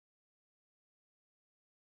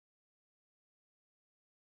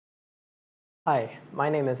Hi, my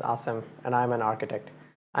name is Asim and I'm an architect.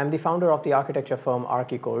 I'm the founder of the architecture firm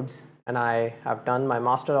Archicodes and I have done my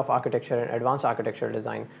Master of Architecture in Advanced Architectural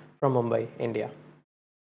Design from Mumbai, India.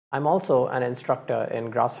 I'm also an instructor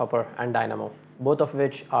in Grasshopper and Dynamo, both of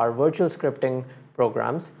which are virtual scripting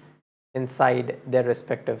programs inside their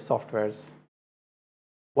respective softwares.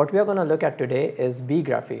 What we are going to look at today is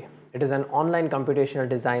BeeGraphy. It is an online computational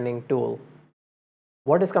designing tool.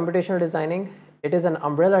 What is computational designing? It is an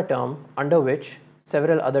umbrella term under which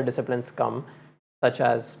several other disciplines come, such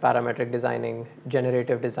as parametric designing,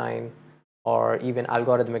 generative design, or even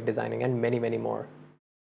algorithmic designing, and many, many more.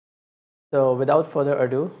 So without further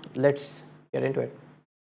ado, let's get into it.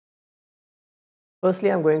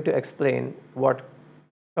 Firstly, I'm going to explain what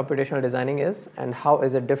computational designing is and how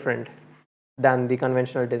is it different than the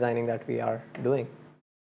conventional designing that we are doing.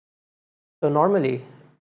 So normally,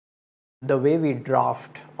 the way we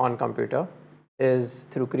draft on computer is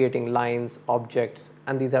through creating lines, objects,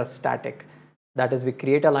 and these are static. That is, we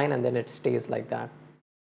create a line and then it stays like that.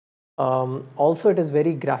 Also, it is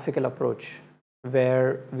very graphical approach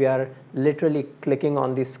where we are literally clicking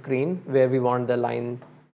on the screen where we want the line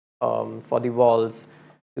for the walls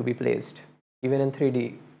to be placed, even in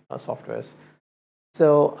 3D softwares.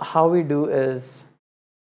 So how we do is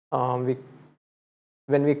we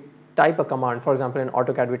when we type a command, for example, in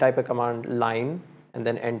AutoCAD, we type a command line and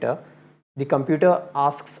then enter. The computer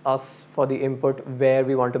asks us for the input where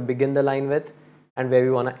we want to begin the line with and where we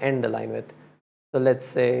want to end the line with. So let's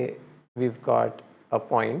say we've got a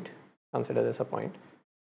point, consider this a point.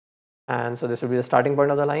 And so this will be the starting point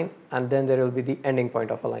of the line, and then there will be the ending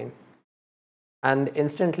point of a line. And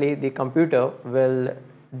instantly the computer will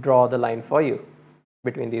draw the line for you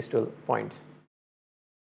between these two points.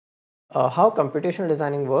 How computational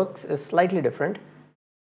designing works is slightly different.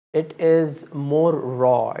 It is more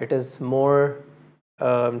raw. It is more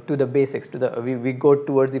to the basics. We go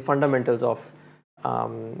towards the fundamentals of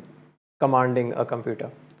commanding a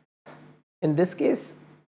computer. In this case,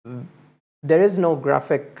 there is no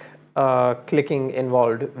graphic clicking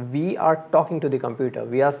involved. We are talking to the computer.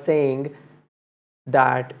 We are saying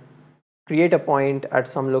that create a point at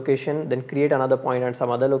some location, then create another point at some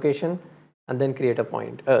other location, and then create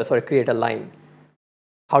a line.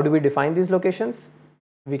 How do we define these locations?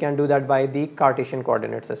 We can do that by the Cartesian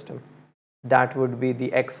coordinate system. That would be the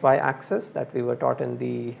XY axis that we were taught in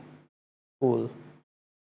the school.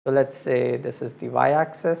 So let's say this is the Y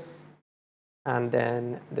axis and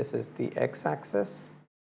then this is the X axis.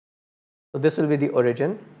 So this will be the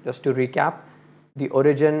origin. Just to recap, the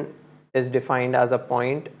origin is defined as a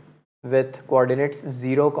point with coordinates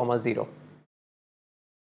 0, 0.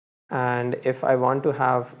 And if I want to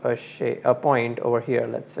have a point over here,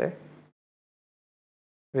 let's say,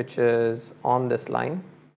 which is on this line,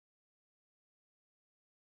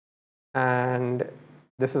 and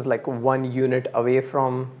this is like 1 unit away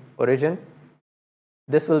from origin,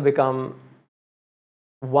 this will become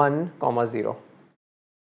 1, 0.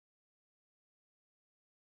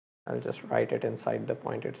 I'll just write it inside the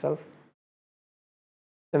point itself.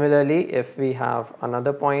 Similarly, if we have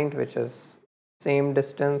another point which is same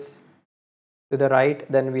distance to the right,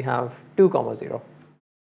 then we have 2, 0.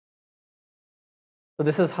 So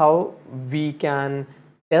this is how we can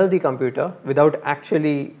tell the computer without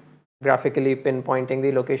actually graphically pinpointing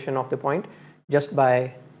the location of the point, just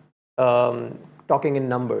by talking in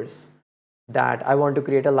numbers, that I want to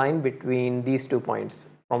create a line between these 2 points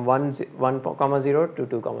from 1, 0 to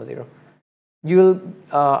 2, 0. You will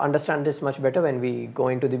understand this much better when we go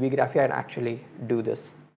into the BeeGraphy and actually do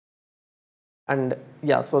this. And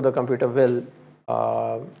yeah, so the computer will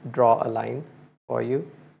draw a line for you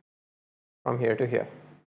from here to here.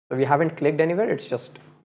 So we haven't clicked anywhere, it's just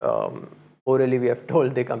orally we have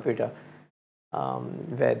told the computer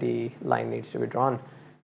where the line needs to be drawn.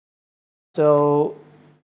 So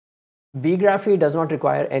BeeGraphy does not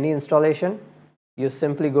require any installation. You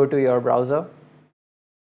simply go to your browser,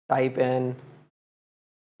 type in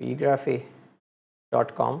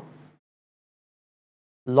beegraphy.com,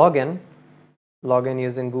 log in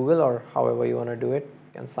using Google or however you want to do it.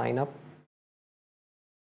 You can sign up.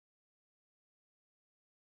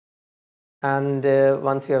 And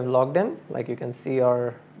once you have logged in, like you can see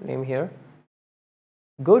your name here,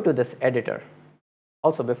 go to this editor.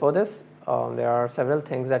 Also, before this, there are several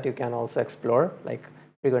things that you can also explore, like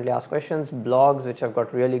frequently asked questions, blogs, which have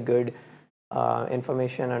got really good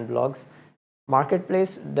information and blogs.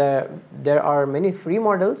 Marketplace, there are many free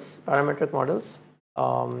models, parametric models,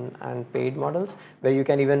 and paid models, where you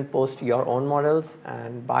can even post your own models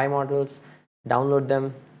and buy models, download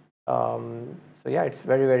them. So yeah, it's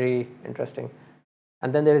very, very interesting.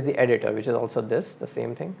 And then there is the editor, which is also the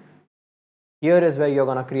same thing. Here is where you're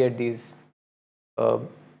going to create these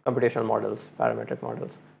computational models, parametric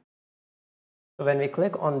models. So when we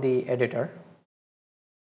click on the editor,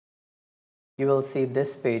 you will see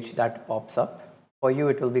this page that pops up. For you,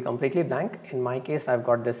 it will be completely blank. In my case, I've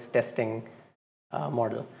got this testing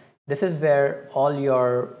model. This is where all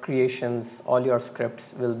your creations, all your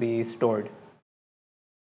scripts will be stored.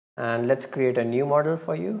 And let's create a new model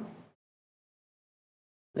for you.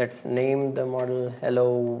 Let's name the model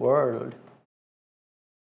Hello World.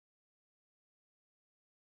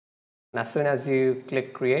 And as soon as you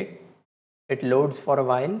click create, it loads for a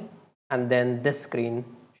while, and then this screen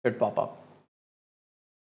should pop up.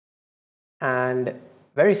 And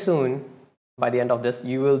very soon, by the end of this,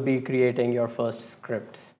 you will be creating your first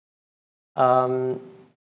scripts.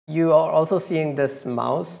 You are also seeing this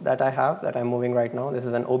mouse that I have, that I'm moving right now. This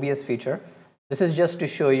is an OBS feature. This is just to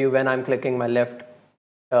show you when I'm clicking my left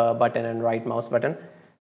button and right mouse button,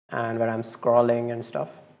 and when I'm scrolling and stuff.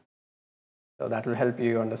 So that will help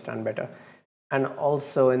you understand better. And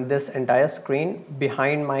also in this entire screen,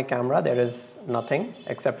 behind my camera, there is nothing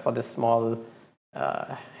except for this small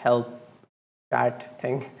help chat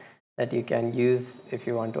thing that you can use if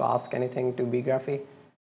you want to ask anything to BeeGraphy.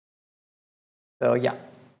 So yeah,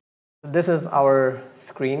 this is our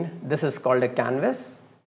screen. This is called a canvas.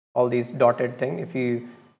 All these dotted thing. If you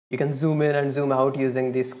can zoom in and zoom out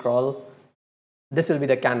using the scroll. This will be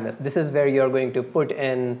the canvas. This is where you're going to put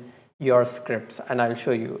in your scripts, and I'll show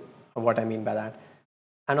you what I mean by that.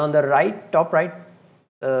 And on the right, top right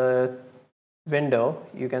window,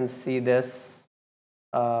 you can see this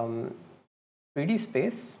 3D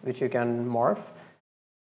space, which you can morph.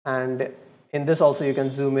 And in this also, you can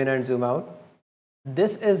zoom in and zoom out.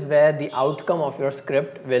 This is where the outcome of your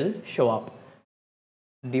script will show up.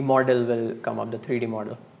 The model will come up, the 3D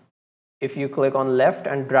model. If you click on left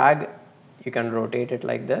and drag, you can rotate it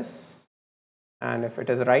like this. And if it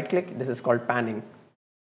is right click, this is called panning.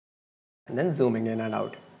 And then zooming in and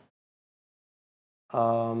out.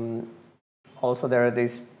 Also, there are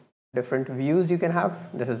these different views you can have.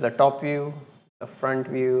 This is the top view, the front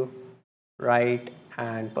view, right,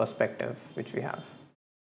 and perspective, which we have.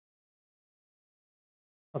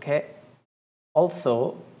 Okay.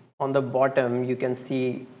 Also, on the bottom, you can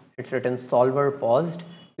see it's written solver paused.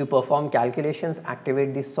 To perform calculations,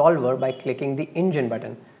 activate the solver by clicking the engine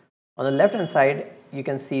button. On the left hand side, you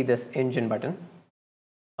can see this engine button.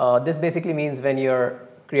 This basically means when you're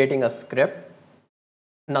creating a script,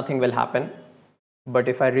 nothing will happen. But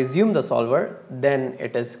if I resume the solver, then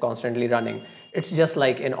it is constantly running. It's just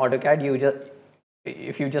like in AutoCAD,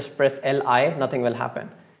 if you just press LI, nothing will happen.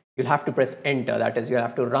 You'll have to press enter, that is, you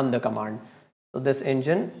have to run the command. So this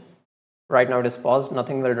engine, right now it is paused,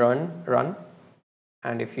 nothing will run.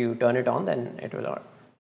 And if you turn it on, then it will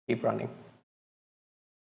keep running.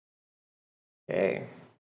 Okay.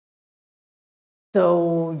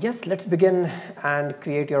 So yes, let's begin and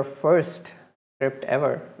create your first script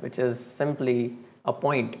ever, which is simply a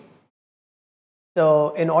point.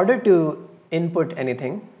 So in order to input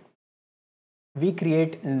anything, we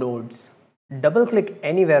create nodes. Double click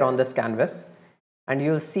anywhere on this canvas and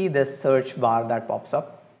you'll see this search bar that pops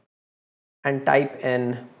up, and type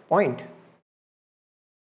in point.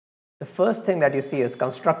 The first thing that you see is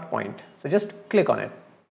construct point. So just click on it.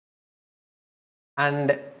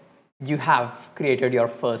 And you have created your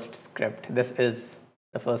first script. This is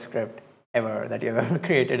the first script ever that you've ever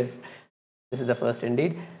created. This is the first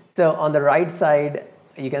indeed. So on the right side,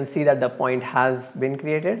 you can see that the point has been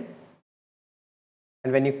created.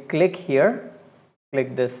 And when you click here,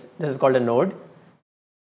 click this is called a node.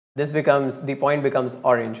 The point becomes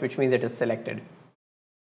orange, which means it is selected.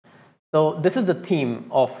 So this is the theme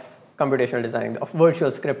of computational designing, of virtual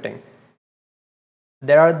scripting.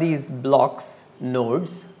 There are these blocks,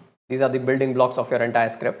 nodes. These are the building blocks of your entire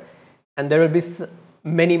script. And there will be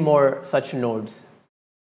many more such nodes,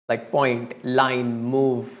 like point, line,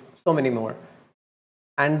 move, so many more.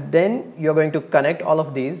 And then you're going to connect all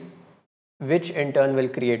of these, which in turn will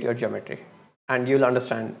create your geometry. And you'll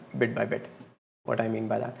understand bit by bit what I mean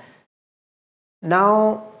by that.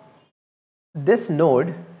 Now, this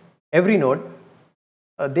node, every node,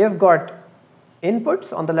 they've got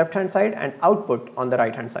inputs on the left hand side and output on the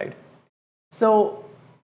right hand side. So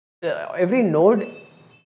every node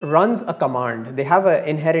runs a command. They have an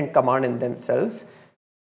inherent command in themselves.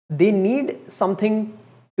 They need something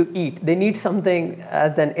to eat. They need something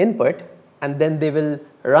as an input, and then they will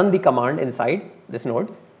run the command inside this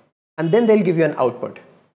node, and then they'll give you an output.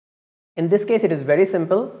 In this case, it is very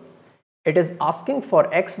simple. It is asking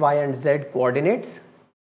for x, y, and z coordinates,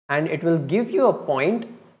 and it will give you a point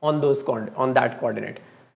on that coordinate.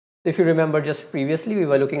 If you remember, just previously we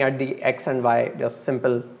were looking at the x and y, just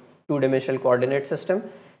simple two-dimensional coordinate system,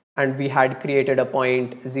 and we had created a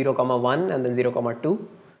point 0, 1 and then 0, 2.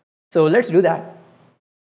 So let's do that.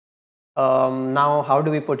 Now how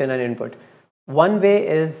do we put in an input? One way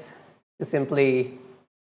is to simply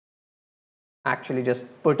actually just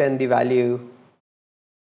put in the value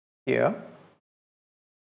here.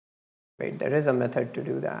 Wait, there is a method to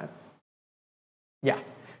do that. Yeah,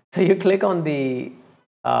 so you click on the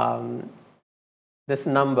this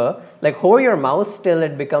number, like hover your mouse till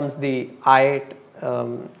it becomes the I,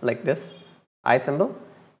 like this I symbol,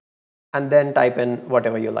 and then type in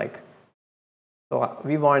whatever you like. So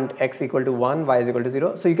we want x equal to 1, y is equal to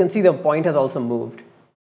 0. So you can see the point has also moved.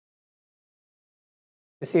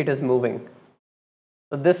 You see it is moving.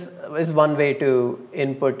 So this is one way to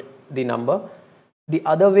input the number. The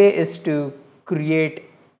other way is to create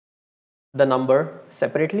the number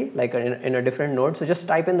separately, like in a different node. So just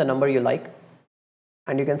type in the number you like,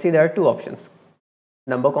 and you can see there are two options: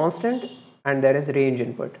 number constant, and there is range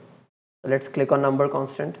input. So let's click on number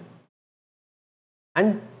constant,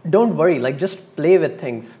 and don't worry, like just play with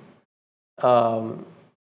things in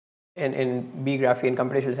BeeGraphy and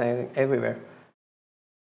computational design everywhere.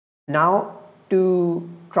 Now to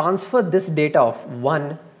transfer this data of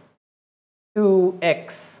 1 to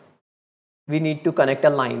x, we need to connect a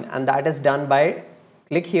line, and that is done by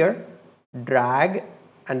click here, drag,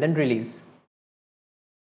 and then release.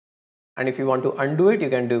 And if you want to undo it, you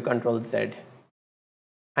can do Control Z,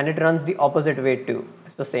 and it runs the opposite way too.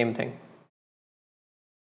 It's the same thing,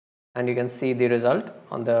 and you can see the result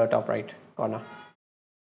on the top right corner.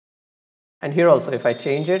 And here also, if I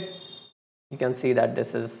change it, you can see that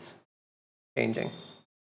this is changing.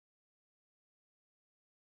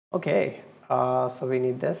 Okay, so we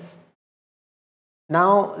need this.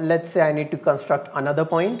 Now let's say I need to construct another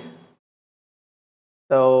point.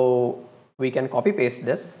 So we can copy paste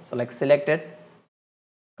this. So like select it,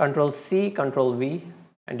 Control C, Control V,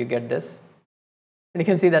 and you get this. And you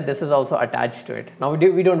can see that this is also attached to it. Now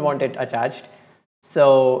we don't want it attached.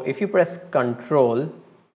 So if you press Control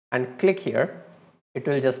and click here, it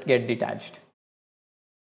will just get detached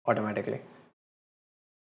automatically.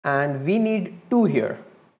 And we need 2 here.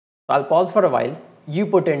 So I'll pause for a while. You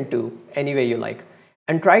put in 2 any way you like,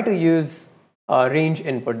 and try to use a range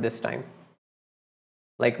input this time.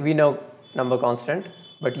 Like we know number constant,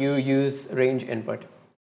 but you use range input.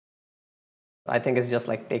 I think it's just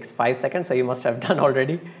like takes 5 seconds, so you must have done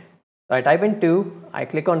already. So I type in 2, I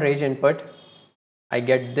click on range input, I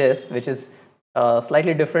get this, which is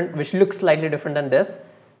slightly different, which looks slightly different than this,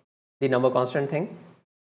 the number constant thing,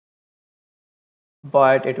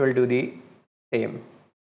 but it will do the same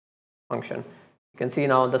function. You can see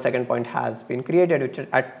now the second point has been created, which is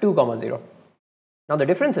at 2, 0. Now the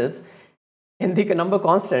difference is, in the number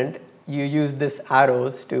constant, you use this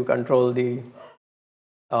arrows to control the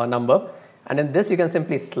number, and in this you can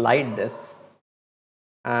simply slide this,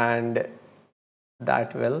 and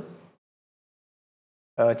that will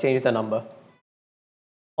change the number.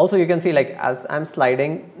 Also, you can see, like as I'm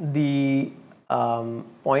sliding, the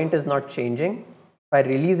point is not changing. If I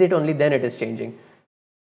release it, only then it is changing.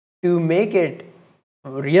 To make it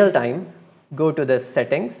real time, go to the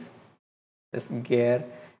settings, this gear,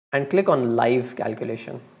 and click on live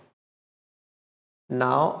calculation.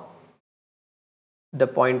 Now the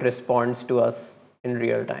point responds to us in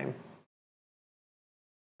real time.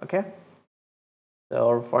 Okay,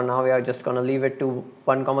 so for now we are just going to leave it to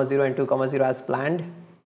 1, 0 and 2, 0 as planned.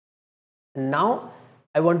 Now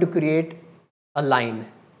I want to create a line.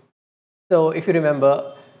 So if you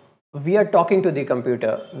remember, we are talking to the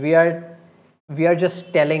computer. We are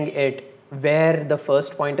just telling it where the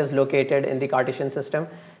first point is located in the Cartesian system,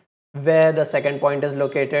 where the second point is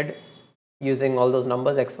located using all those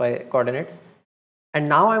numbers, x, y coordinates. And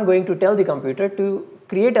now I'm going to tell the computer to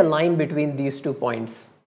create a line between these 2 points.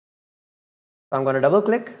 So I'm going to double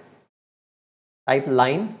click, type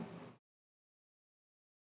line.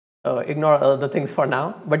 Ignore other things for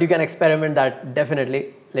now, but you can experiment that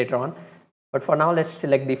definitely later on. But for now, let's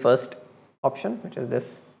select the first option, which is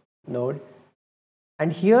this node.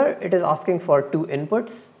 And here it is asking for 2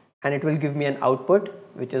 inputs, and it will give me an output,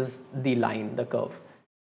 which is the line, the curve.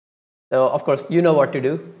 So of course, you know what to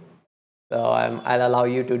do. So I'll allow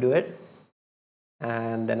you to do it,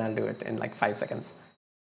 and then I'll do it in like 5 seconds.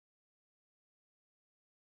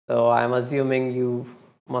 So I'm assuming you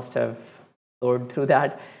must have soared through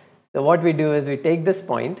that. So what we do is we take this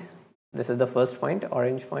point. This is the first point,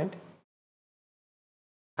 orange point,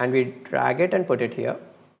 and we drag it and put it here.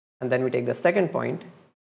 And then we take the second point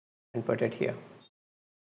and put it here.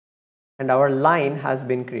 And our line has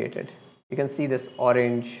been created. You can see this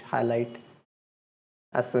orange highlight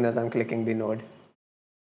as soon as I'm clicking the node.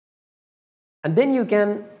 And then you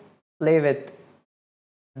can play with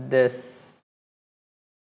these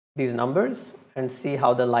numbers and see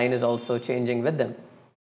how the line is also changing with them.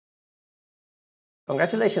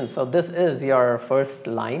 Congratulations. So this is your first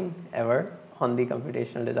line ever on the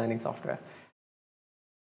computational designing software.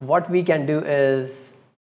 What we can do is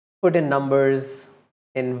put in numbers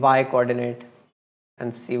in y coordinate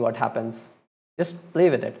and see what happens. Just play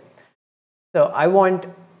with it. So I want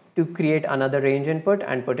to create another range input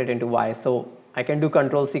and put it into y. So I can do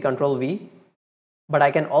Control C, Control V, but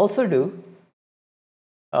I can also do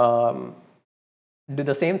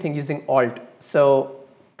the same thing using Alt. So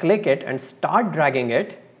click it and start dragging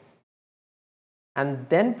it, and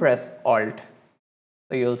then press Alt.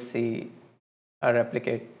 So you'll see a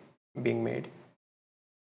replicate being made.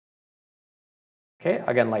 Okay,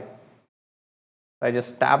 again, like I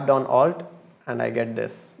just tapped on Alt and I get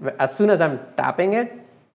this. As soon as I'm tapping it,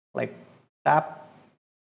 like tap,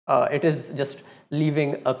 it is just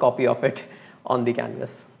leaving a copy of it on the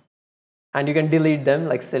canvas. And you can delete them,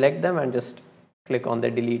 like select them and just click on the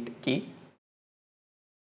delete key.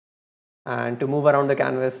 And to move around the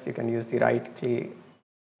canvas, you can use the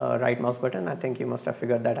right mouse button. I think you must have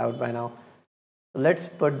figured that out by now. So let's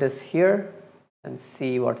put this here and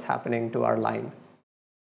see what's happening to our line.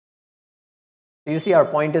 You see our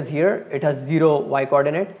point is here. It has 0 y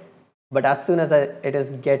coordinate, but as soon as it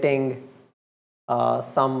is getting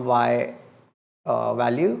some y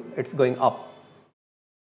value, it's going up.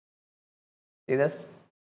 See this?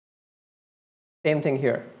 Same thing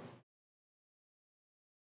here.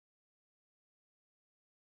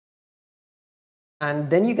 And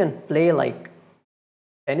then you can play like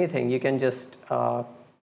anything. You can just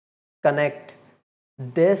connect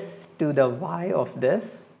this to the y of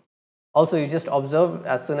this. Also, you just observe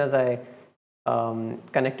as soon as I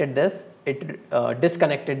connected this, it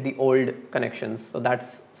disconnected the old connections. So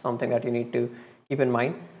that's something that you need to keep in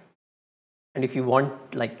mind. And if you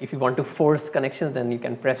want to force connections, then you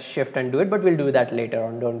can press Shift and do it. But we'll do that later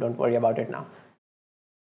on. Don't worry about it now.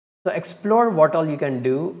 So explore what all you can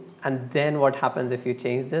do, and then what happens if you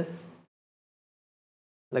change this.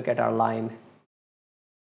 Look at our line.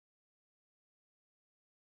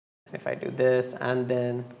 If I do this, and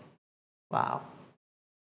then wow,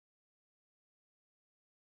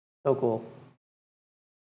 so cool.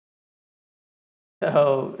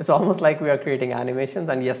 So it's almost like we are creating animations,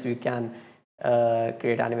 and yes, we can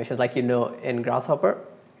create animations. Like in Grasshopper,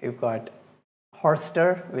 you've got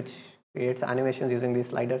Horster, which creates animations using these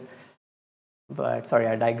sliders. But sorry,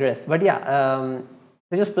 I digress. But yeah, so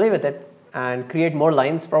just play with it and create more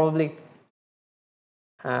lines probably,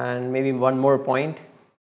 and maybe one more point.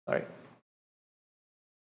 Sorry,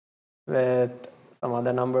 with some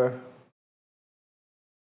other number,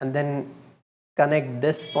 and then connect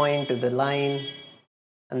this point to the line.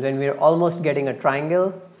 And when we're almost getting a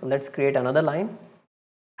triangle, so let's create another line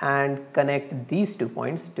and connect these 2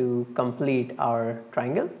 points to complete our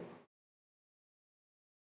triangle.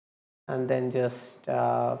 And then just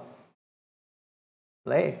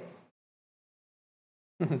play.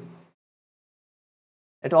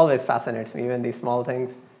 It always fascinates me, even these small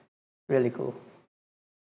things. Really cool.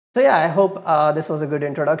 So yeah, I hope this was a good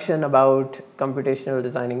introduction about computational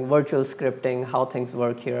designing, virtual scripting, how things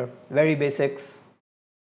work here. Very basics.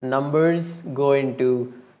 Numbers go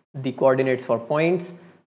into the coordinates for points.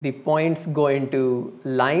 The points go into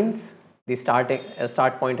lines, the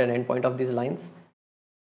start point and end point of these lines.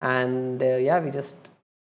 And yeah, we just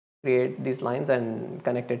create these lines and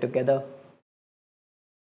connect it together,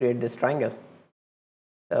 create this triangle.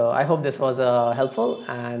 So I hope this was helpful,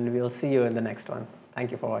 and we'll see you in the next one. Thank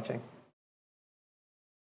you for watching.